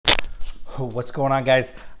What's going on,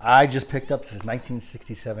 guys? I just picked up this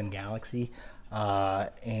 1967 Galaxie,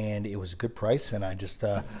 and it was a good price, and I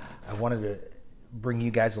wanted to bring you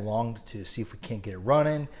guys along to see if we can't get it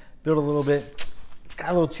running, build a little bit. It's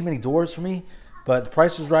got a little too many doors for me, but the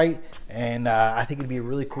price was right, and I think it'd be a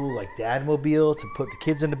really cool like dad mobile to put the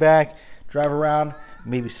kids in the back, drive around,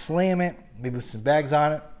 maybe slam it, maybe with some bags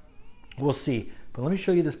on it. We'll see. But let me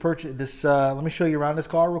show you this purchase. Let me show you around this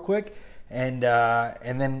car real quick, and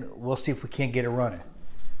then we'll see if we can't get it running.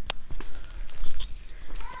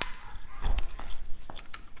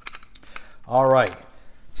 All right.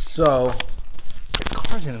 So this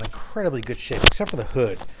car's in incredibly good shape, except for the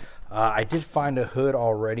hood. I did find a hood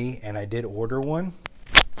already, and I did order one.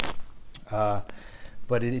 But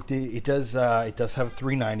it does have a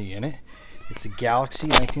 390 in it. It's a Galaxie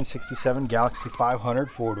 1967 Galaxie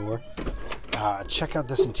 500 four-door. Check out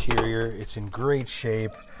this interior. It's in great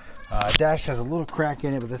shape. Dash has a little crack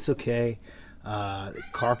in it, but that's okay. The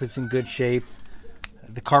carpet's in good shape.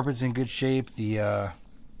 The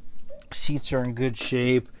seats are in good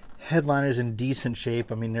shape. Headliner's in decent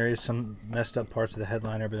shape. I mean, there is some messed up parts of the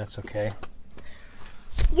headliner, but that's okay.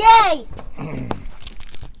 Yay!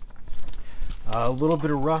 A little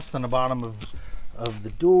bit of rust on the bottom of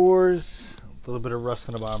the doors. A little bit of rust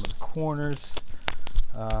on the bottom of the corners.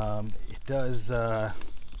 It does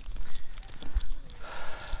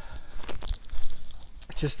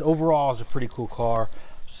just overall is a pretty cool car.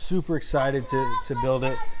 Super excited to build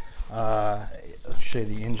it. I'll show you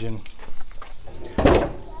the engine.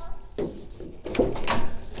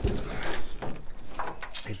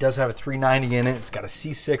 It does have a 390 in it. It's got a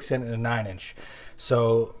C6 in it and a 9-inch.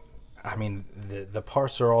 So, I mean, the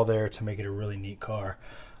parts are all there to make it a really neat car.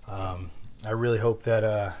 I really hope that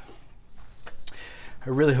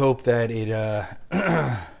it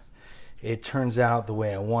it turns out the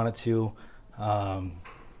way I want it to.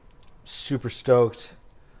 Super stoked.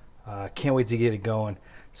 Can't wait to get it going.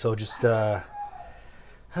 So just stay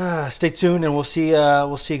tuned, and we'll see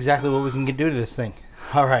exactly what we can do to this thing.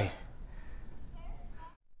 All right.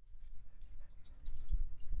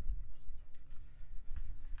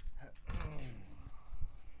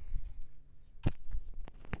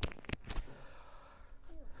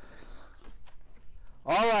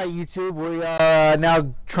 All right, YouTube, we are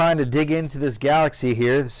now trying to dig into this Galaxie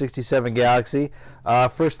here, the 67 Galaxie.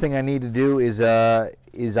 First thing I need to do is I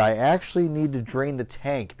actually need to drain the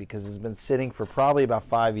tank because it's been sitting for probably about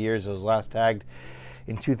 5 years. It was last tagged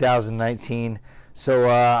in 2019. So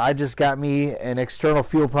I just got me an external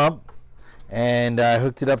fuel pump, and I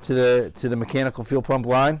hooked it up to the mechanical fuel pump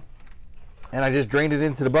line, and I just drained it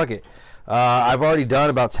into the bucket. I've already done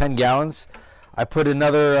about 10 gallons.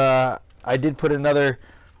 I did put another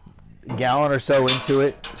gallon or so into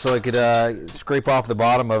it so I could scrape off the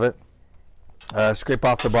bottom of it, scrape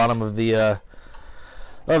off the bottom of the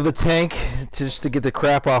tank just to get the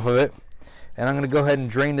crap off of it. And I'm going to go ahead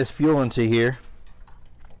and drain this fuel into here.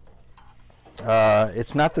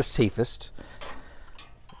 It's not the safest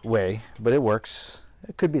way, but it works.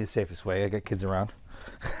 It could be the safest way. I got kids around.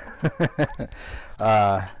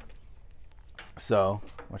 So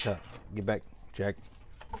watch out. Get back, Jack.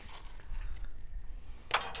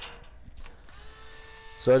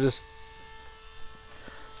 So I just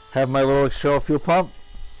have my little external fuel pump,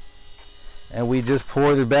 and we just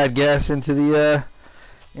pour the bad gas into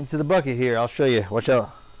the bucket here. I'll show you. Watch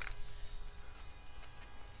out.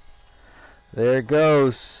 There it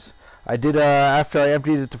goes. I did after I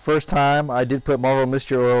emptied it the first time, I did put Marlboro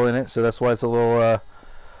Mystery Oil in it, so that's why it's a little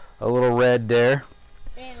red there.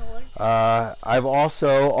 I've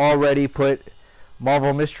also already put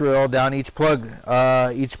Marlboro Mystery Oil down each plug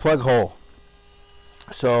hole.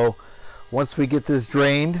 So once we get this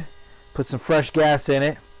drained, put some fresh gas in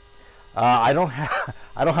it. I don't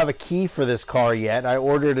have a key for this car yet. I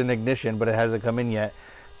ordered an ignition, but it hasn't come in yet.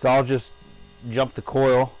 So I'll just jump the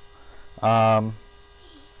coil. All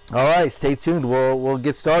right, stay tuned. We'll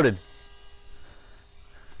get started.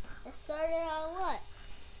 Started on what?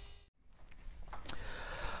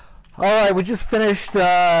 All right, we just finished.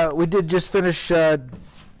 We did just finish draining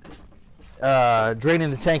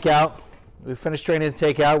the tank out. We finished draining the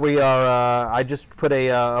tank out. We are. I just put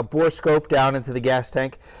a bore scope down into the gas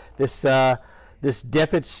tank. This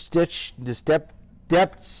depth stitch,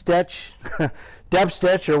 depth stitch,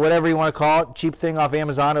 or whatever you want to call it. Cheap thing off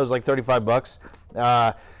Amazon. It was like $35.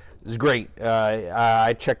 It was great.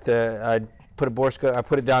 I checked I put a bore scope. I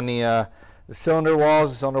put it down the cylinder walls.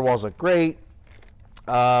 The cylinder walls look great.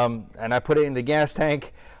 And I put it in the gas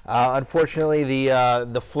tank. Unfortunately,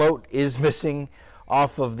 the float is missing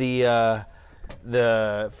off of the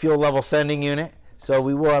fuel level sending unit, so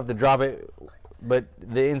we will have to drop it but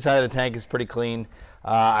the inside of the tank is pretty clean.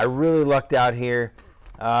 I really lucked out here.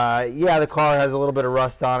 Yeah, the car has a little bit of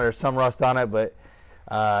rust on it, or some rust on it, but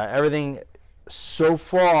everything so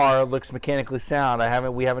far looks mechanically sound.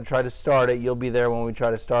 We haven't tried to start it. You'll be there when we try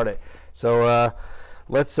to start it. So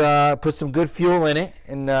let's put some good fuel in it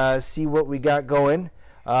and see what we got going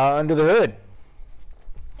under the hood.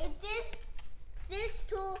 This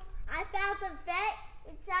tool, I found the vet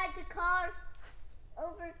inside the car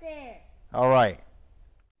over there. All right.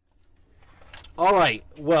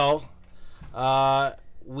 Well,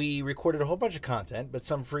 we recorded a whole bunch of content, but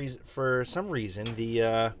for some reason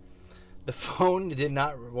the phone did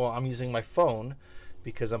not. Well, I'm using my phone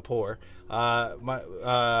because I'm poor. My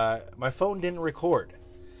phone didn't record,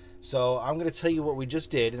 so I'm going to tell you what we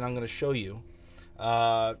just did, and I'm going to show you.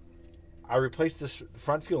 I replaced this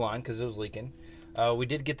front fuel line because it was leaking. We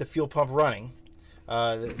did get the fuel pump running,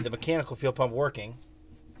 the mechanical fuel pump working,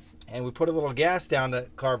 and we put a little gas down the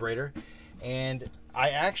carburetor. And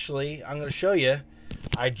I'm going to show you,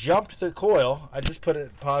 I jumped the coil. I just put a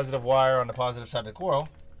positive wire on the positive side of the coil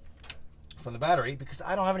from the battery because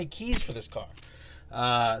I don't have any keys for this car.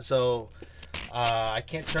 So I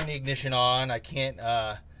can't turn the ignition on. I can't Turn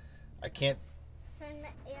the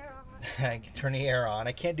air on. turn the air on.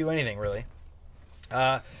 I can't do anything really.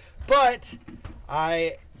 But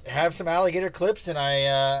I have some alligator clips, and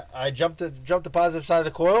I jumped the positive side of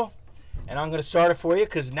the coil, and I'm going to start it for you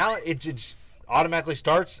because now it just automatically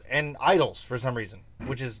starts and idles for some reason,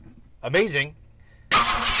 which is amazing.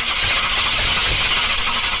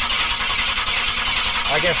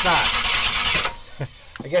 I guess not.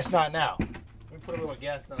 I guess not now. Let me put a little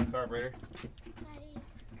gas on the carburetor. Daddy,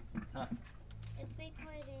 Huh? it's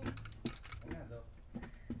recording. Yeah, so.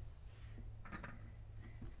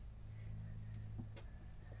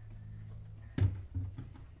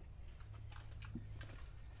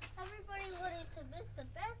 Everybody wanted to miss the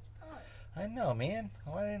best part. I know, man.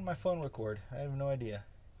 Why didn't my phone record? I have no idea.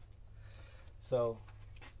 So,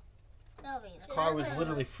 this car was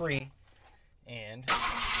literally free, and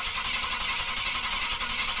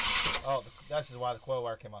oh, this is why the coil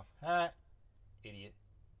wire came off. Ah, idiot.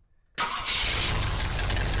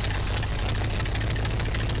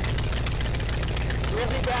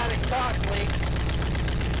 Really bad exhaust leak.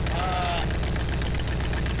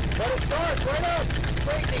 But it starts right up.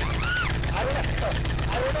 Crazy. I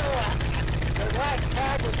don't know. The last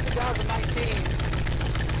tag was 2019.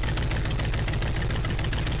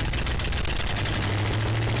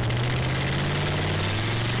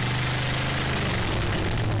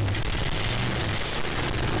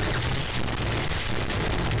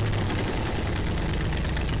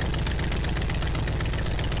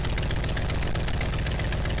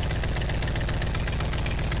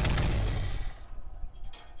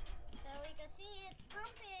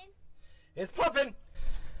 It's pumping.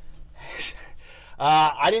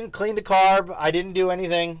 I didn't clean the carb. I didn't do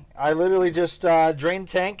anything. I literally just drained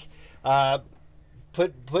the tank,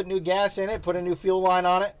 put new gas in it, put a new fuel line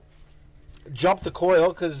on it, jumped the coil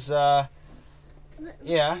because,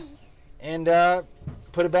 yeah, and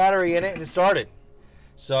put a battery in it and it started.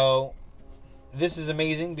 So this is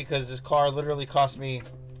amazing because this car literally cost me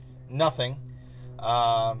nothing.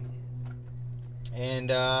 And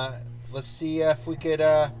let's see if we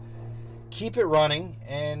could keep it running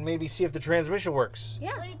and maybe see if the transmission works.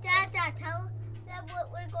 Yeah. Wait, Dad, tell them what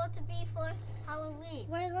we're going to be for Halloween.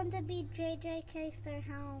 We're going to be JJK for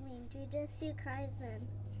Halloween. Jujutsu Kaisen.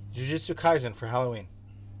 Jujutsu Kaisen for Halloween.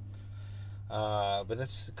 But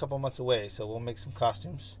that's a couple months away, so we'll make some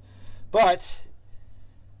costumes. But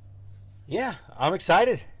yeah, I'm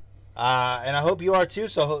excited, and I hope you are too.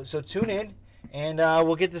 So tune in, and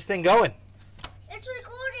we'll get this thing going.